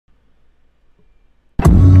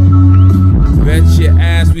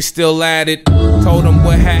guess we still at it. Told him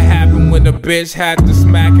what had happened when the bitch had to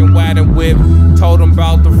smack and whack and whip. Told him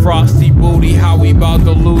about the frosty booty, how we about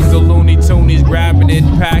to lose the Looney Toonies. Grabbing it,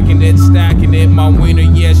 packing it, stacking it. My wiener,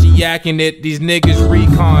 yeah, she yakking it. These niggas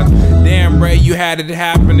recons. Damn, Ray, you had it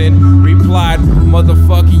happening. Replied,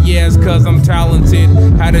 motherfucker, yes, cause I'm talented.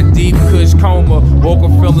 Had a deep kush coma, woke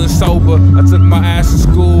up feeling sober. I took my ass to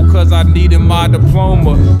school cause I needed my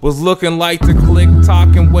diploma. Was looking like the click,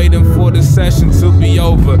 talking, waiting for the session to be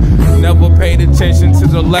over. Never paid attention to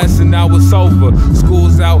the lesson, now it's over.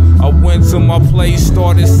 School's out, I went to my place,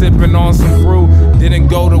 started sipping on some brew. Didn't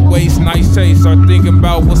go to waste, nice chase. Start thinking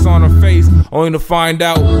about what's on her face, only to find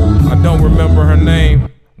out I don't remember her name.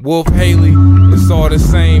 Wolf Haley, it's all the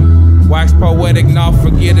same. Wax poetic, now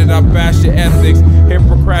forget it, I bash your ethics.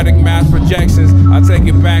 Hippocratic mass projections, I take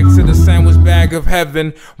it back to the sandwich bag of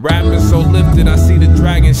heaven. Rapping so lifted, I see the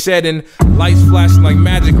dragon shedding. Lights flashing like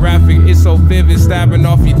magic graphic, it's so vivid. Stabbing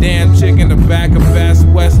off your damn chick in the back of Best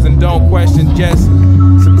Western. Don't question, just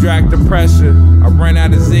subtract the pressure. I ran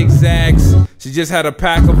out of zigzags, she just had a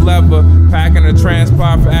pack of leather. Packing her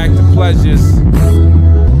transpire for active pleasures.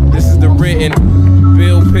 This is the written.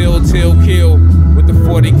 Bill, pill, till, kill. With the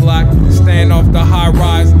 40 Glock, stand off the high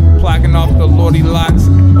rise, placking off the Lordy lots.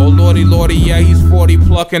 Oh Lordy, Lordy, yeah, he's 40,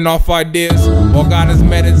 plucking off ideas. While God is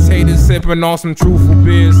meditated, sipping on some truthful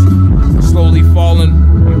beers. Slowly falling,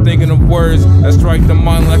 I'm thinking of words that strike the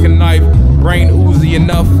mind like a knife. Brain oozy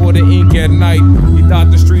enough for the ink at night. He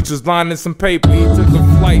thought the streets was lining some paper. He took a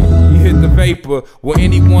flight, he hit the vapor. Will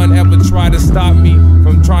anyone ever try to stop me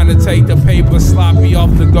from trying to take the paper sloppy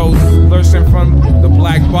off the ghost? Lurching from the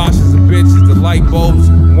black bosses and bitches, the light bulbs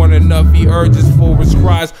weren't enough. He urges forward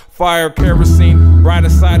cries, fire, kerosene, brighter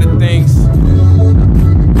side of things.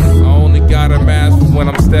 I only got a mask for when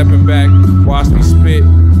I'm stepping back. Watch me spit.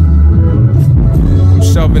 I'm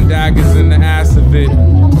shoving daggers in the ass of it.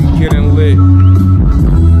 I'm getting lit.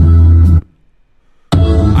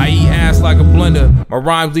 I eat ass like a blender. My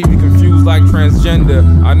rhymes leave you confused like transgender.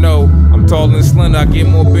 I know, I'm tall and slender. I get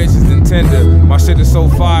more bitches than Tinder. My shit is so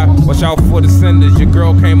fire, watch out for the cinders. Your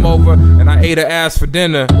girl came over and I ate her ass for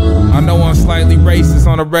dinner. I know I'm slightly racist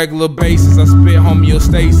on a regular basis. I spit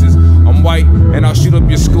homeostasis. I'm white and I'll shoot up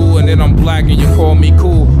your school, and then I'm black and you call me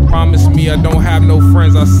cool. Promise me I don't have no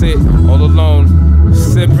friends, I sit all alone,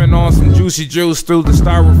 sipping on some juicy juice through the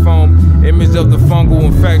styrofoam. Image of the fungal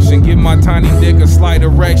infection, give my tiny dick a slight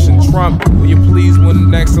erection. Trump, will you please win the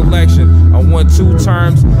next election? I want 2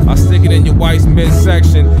 terms, I'll stick it in your wife's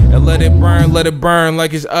midsection and let it burn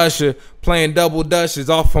like it's Usher. Playing double dutches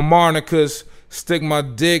off harmonicas. Stick my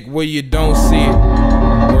dick where you don't see it,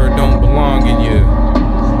 where it don't belong in you.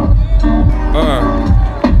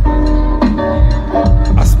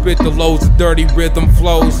 I spit the loads of dirty rhythm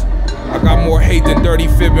flows. I got more hate than dirty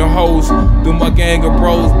fibbing hoes. Do my gang of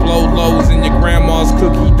bros, blow lows in your grandma's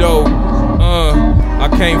cookie dough. I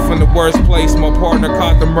came from the worst place. My partner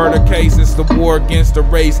caught the murder case. It's the war against the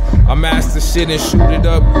race. I master shit and shoot it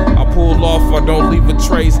up. I pull off, I don't leave a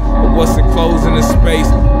trace of what's enclosed in the space.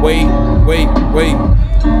 Wait.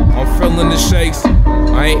 I'm feeling the shakes.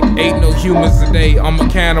 I ain't ate no humans today. I'm a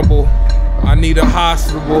cannibal. I need a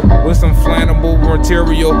hospital with some flammable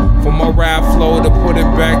material for my rap flow to put it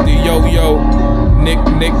back to yo-yo.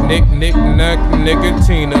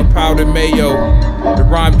 Nicotina, powdered mayo. The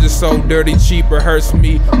rhyme just so dirty cheap, it hurts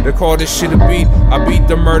me to call this shit a beat. I beat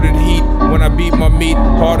the murdered heat when I beat my meat.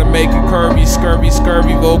 Hard to make it curvy,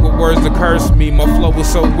 scurvy, vulgar words to curse me. My flow is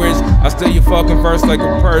so rich, I steal your fucking verse like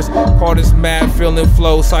a purse. Call this mad feeling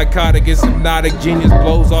flow, psychotic, it's hypnotic. Genius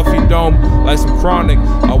blows off your dome like some chronic.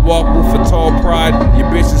 I walk with a tall pride, your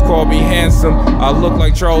bitches call me handsome. I look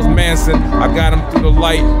like Charles Manson, I got them through the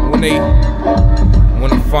light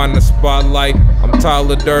when I find the spotlight. I'm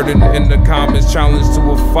Tyler Durden in the comments, challenge to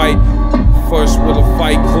a fight. First will a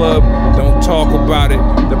fight club, don't talk about it.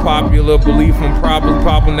 The popular belief I'm probably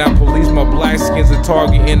popping that police. My black skin's a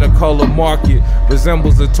target in the color market,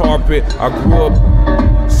 resembles a tar pit. I grew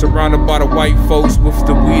up surrounded by the white folks with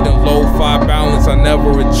the weed and lo-fi balance I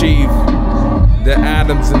never achieved. The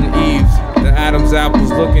Adams and Eves, the Adam's apples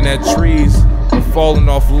looking at trees and falling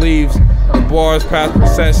off leaves. The bars past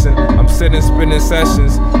procession, I'm sitting spinning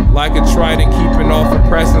sessions like a trident, keeping off the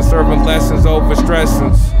pressing, serving lessons over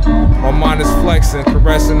stressings. My mind is flexing,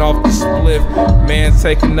 caressing off the spliff. Man,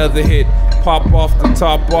 take another hit, pop off the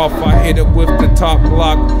top off. I hit it with the top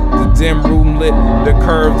block, the dim room lit. The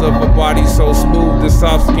curves of a body so smooth, the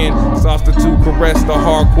soft skin, softer to caress. The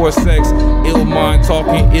hardcore sex, ill mind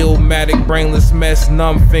talking, illmatic, brainless mess.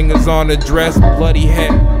 Numb fingers on the dress, bloody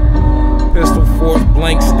head. Pistol force,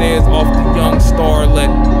 blank stares off the young starlet.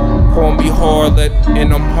 Call me harlot,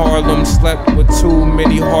 and I'm Harlem. Slept with too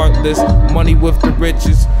many heartless. Money with the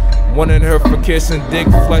riches. Wanted her for kissing dick,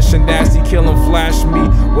 flesh and nasty, killing flash me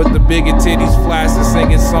with the bigger titties, flashes,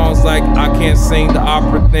 singing songs like I can't sing the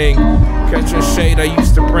opera thing. Catching shade I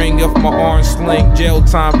used to bring off my orange sling. Jail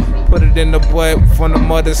time, put it in the butt from the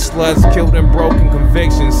mother sluts, killed in broken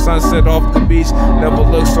convictions. Sunset off the beach, never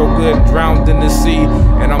looked so good, drowned in the sea.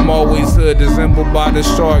 And I'm always hood, resembled by the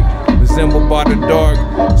shark, resembled by the dark.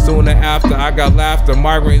 Sooner after I got laughter,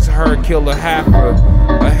 migraines hurt, kill a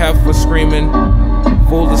heifer screaming,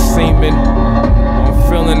 full of semen. I'm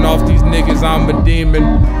feeling off these niggas, I'm a demon.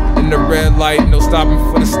 In the red light, no stopping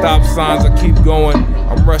for the stop signs. I keep going,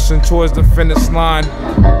 I'm rushing towards the finish line.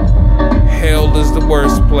 Hell is the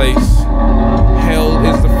worst place. Hell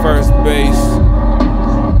is the first base.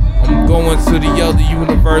 I'm going to the other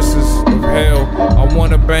universes of hell. I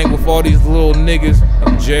wanna bang with all these little niggas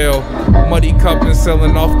in jail. Muddy cupping,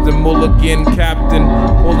 selling off the mulligan captain.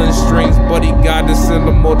 Pulling strings, buddy got to send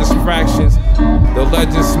them more distractions. The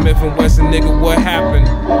legend Smith and Wesson, nigga, what happened?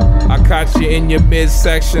 I caught you in your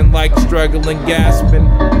midsection like struggling, gasping.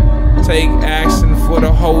 Take action for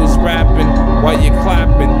the hoes rapping while you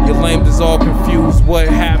clapping. Your lame is all confused, what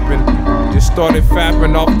happened? You started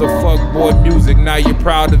fapping off the fuckboy music, now you're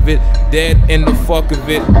proud of it. Dead in the fuck of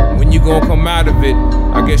it. When you gon' come out of it?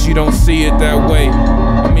 I guess you don't see it that way.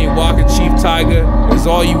 I mean, Walker Chief Tiger is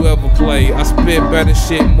all you ever play. I spit better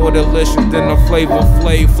shit, more delicious than a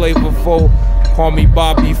flavorful. Call me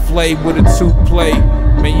Bobby Flay with a 2-play.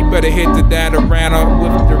 Man, you better hit the Datarana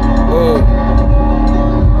with the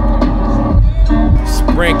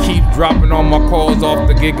Sprint keep dropping all my calls off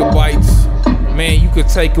the gigabytes. Man, you could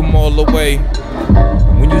take them all away.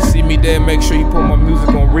 When you see me there, make sure you put my music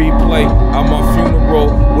on replay. I'm on funeral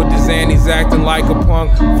with the Xannies acting like a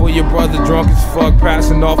punk. For your brother drunk as fuck,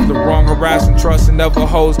 passing off the wrong, harassing, trusting, never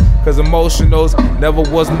hoes. Cause emotionals never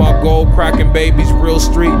was my goal. Cracking babies, real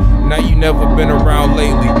street. Now you never been around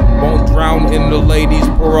lately. Won't drown in the ladies,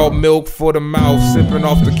 pour out milk for the mouth. Sipping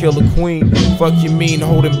off the killer queen. Fuck you mean,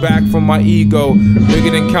 holding back from my ego.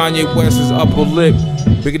 Bigger than Kanye West's upper lip.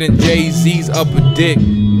 Bigger than Jay-Z's upper dick.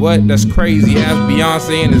 What? That's crazy. Ask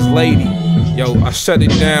Beyonce and his lady. Yo, I shut it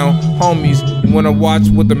down. Homies, you wanna watch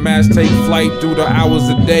with the mass take flight through the hours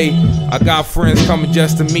a day. I got friends coming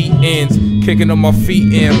just to meet ends. Kicking on my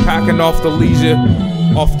feet in, packing off the leisure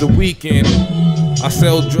off the weekend. I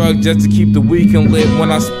sell drugs just to keep the weekend lit.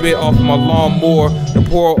 When I spit off my lawnmower, the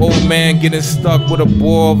poor old man getting stuck with a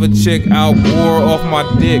bore of a chick out war off my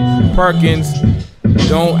dick. Perkins,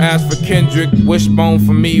 don't ask for Kendrick, wishbone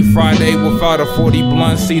for me. Friday without a 40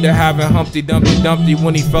 blunt. Cedar having Humpty Dumpty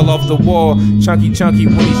when he fell off the wall. Chunky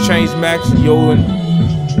when he's changed max. Yo, and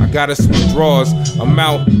I gotta switch drawers. I'm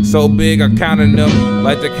out so big I counted them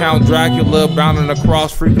like the Count Dracula, bounding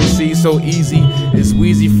across frequency so easy. It's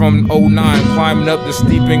wheezy from 09, climbing up the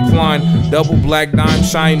steep incline. Double black dime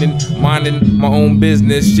shining, minding my own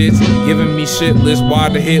business. Shit's giving me shit list. Why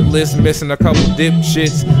the hit list? Missing a couple dip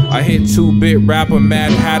shits. I hit 2-bit rapper,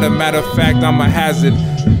 Mad Hatter. Matter of fact, I'm a hazard.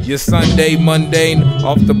 Your Sunday mundane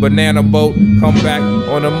off the banana boat. Come back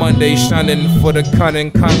on a Monday, shunning for the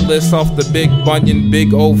cunning cuntless off the big bunion.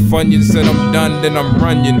 Big old Funyun said I'm done, then I'm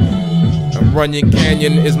running. I'm running.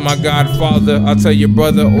 Canyon is my godfather. I'll tell your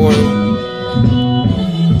brother Oil.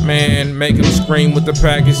 Man, make him scream with the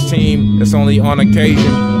package team. It's only on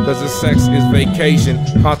occasion, cause the sex is vacation.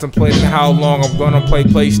 Contemplating how long I'm gonna play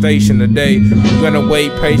PlayStation today. I'm gonna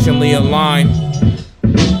wait patiently in line.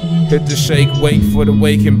 Hit the shake, wait for the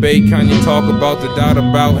wake and bake. Can you talk about the doubt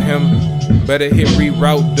about him? Better hit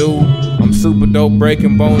reroute, dude. I'm super dope,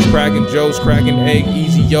 breaking bones, cracking jokes, cracking egg,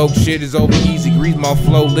 easy yolk. Shit is over easy, grease my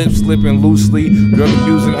flow, lips slipping loosely. Drug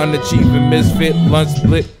abusing, underachieving, misfit, lunch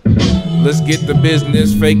split. Let's get the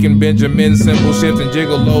business, faking Benjamin, simple shifting,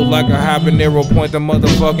 gigolo like a habanero. Point the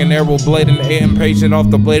motherfucking arrow, blading impatient off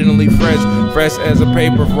the blatantly fresh as a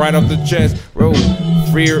paper right off the chest. Roll.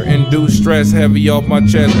 Fear induced stress, heavy off my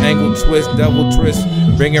chest. Angle twist, double twist.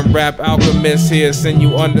 Bringing rap alchemists here, send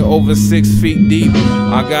you under over 6 feet deep.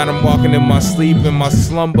 I got him walking in my sleep, in my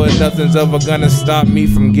slumber. Nothing's ever gonna stop me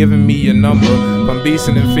from giving me your number. From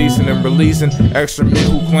beasting and feasting and releasing extra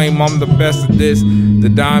men who claim I'm the best at this. The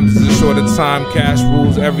dimes is a shorter time, cash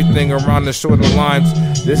rules everything around the shorter lines.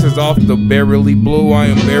 This is off the barely blue, I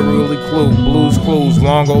am barely clue. Blues clues,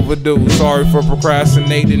 long overdue. Sorry for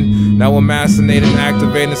procrastinating, now I'm macinating,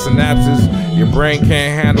 activating synapses. Your brain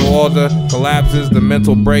can't handle all the collapses, the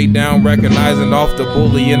mental breakdown, recognizing off the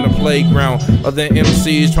bully in the playground. Other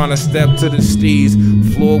MCs trying to step to the steez,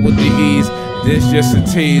 floor with the ease. this just a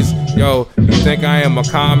tease. Yo, you think I am a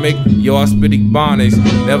comic? Yo, I spit ebonics,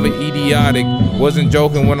 never idiotic. Wasn't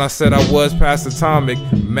joking when I said I was past atomic.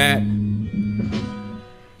 Matt.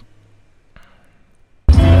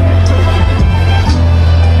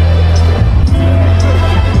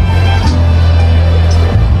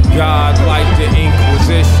 God, like the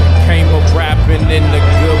Inquisition, came up rapping in a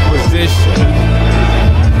good position.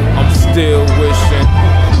 I'm still wishing,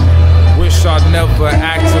 wish I never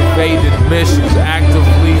activated missions,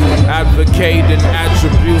 actively advocating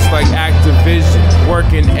attributes like Activision,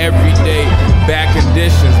 working every day, bad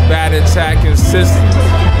conditions, bad attacking systems.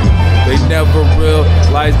 They never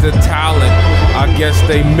realized the talent, I guess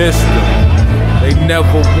they missed them. They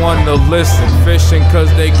never wanna listen, fishing cause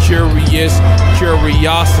they curious.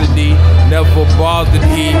 Curiosity never bothered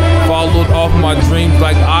he. Followed off my dreams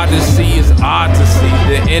like Odyssey is odd to see.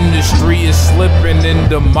 The industry is slipping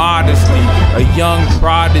into modesty. A young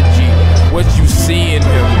prodigy, what you see in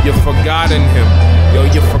him, you forgotten him. Yo,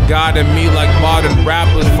 you forgotten me like modern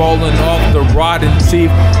rappers falling off the rotten teeth.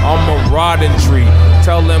 I'm a rotten tree,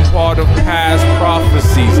 telling part of past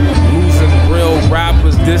prophecies. Losing real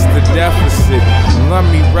rappers, this the deficit. Let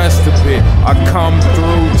me rest a bit, I come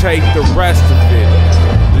through, take the rest of it.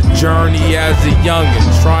 The journey as a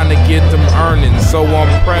youngin', trying to get them earnings, so I'm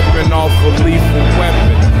prepping off a lethal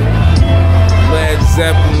weapon. Led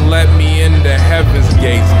Zeppelin let me into heaven's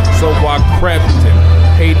gates, so I crept in.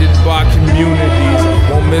 Hated by communities,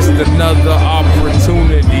 won't miss another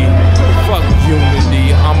opportunity. Fuck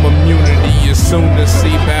unity, I'm immunity. You're soon to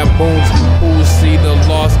see baboons who'll see the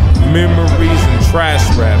lost memories and trash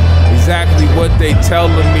rap. Exactly what they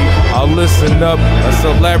telling me. I'll listen up, a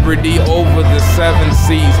celebrity over the 7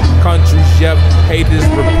 seas. Countries, yep, haters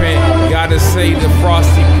repent. Gotta say the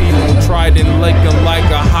frosty people tried and licking like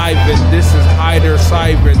a hyphen. This is Hyder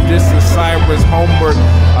Siren, this is Cyrus homework.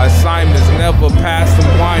 Assignments never pass them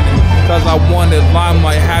whining, cause I wanted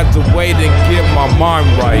limelight, had to wait and get my mind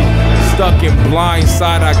right. Stuck in blind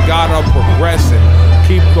side, I got up progressing.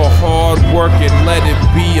 Keep the hard work and let it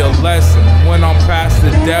be a lesson. When I'm past the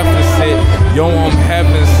deficit, yo, I'm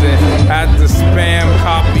heaven sent. Had to spam,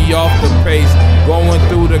 copy off the pace. Going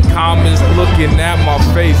through the comments, looking at my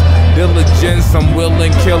face. Diligence, I'm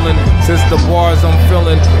willing, killing. Since the bars I'm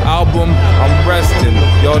feeling, album, I'm resting.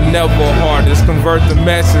 Yo, never hard, this convert the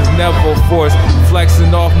message, never forced.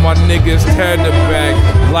 Flexing off my niggas, tear the bag.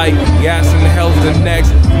 Like gas and hell's the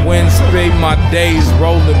next. Wind spit my days,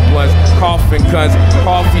 rolling blunts, coughing cunts.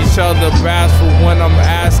 Cough each other bashful when I'm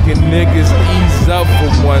asking niggas ease up for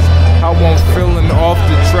once. How I'm feeling off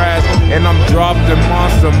the trash, and I'm dropping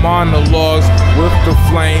monster monologues with the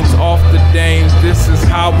flames off the dames. This is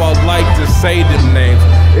how I like to say the names.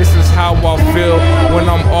 This is how I feel when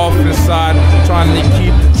I'm off inside, trying to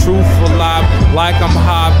keep the truth alive like I'm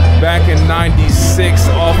high back in 96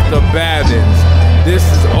 off the bad ends. This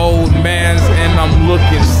is old man's and I'm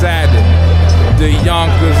looking saddened. The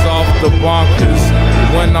Yonkers off the bonkers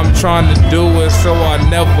when I'm trying to do it so I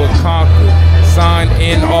never conquer. Sign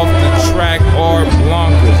in off the track or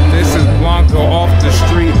Blancas. This is Blanca off the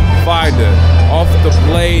street fighter. Off the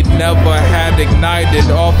blade, never had ignited.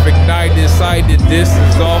 Off ignited, sighted. This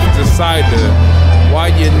is off the cider. Why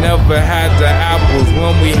you never had the apples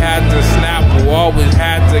when we had the Snapple? Always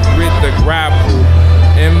had to grit the grapple.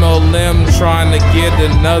 MLM trying to get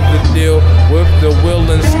another deal with the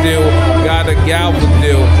will and still got a gavel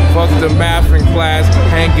deal. Fuck the math in class,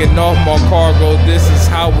 hanging off my cargo. This is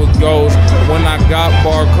how it goes when I got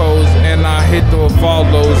barcodes and I hit the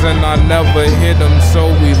follows and I never hit them, so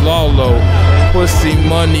we lollo. Pussy,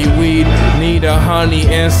 money, weed, need a honey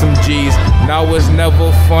and some G's. Now it's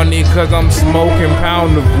never funny cause I'm smoking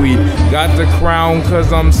pound of weed. Got the crown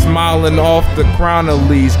cause I'm smiling off the crown of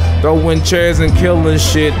leaves. Throwing chairs and killing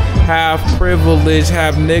shit. Half privilege,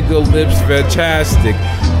 half nigga lips, fantastic.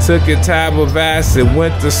 Took a tab of acid,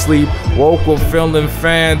 went to sleep, woke up feeling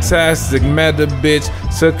fantastic. Met a bitch,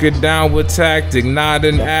 took it down with tactic. Not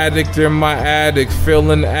an addict in my attic,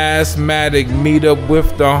 feeling asthmatic. Meet up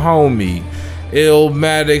with the homie.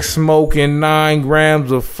 Illmatic, smoking 9 grams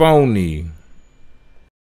of phony.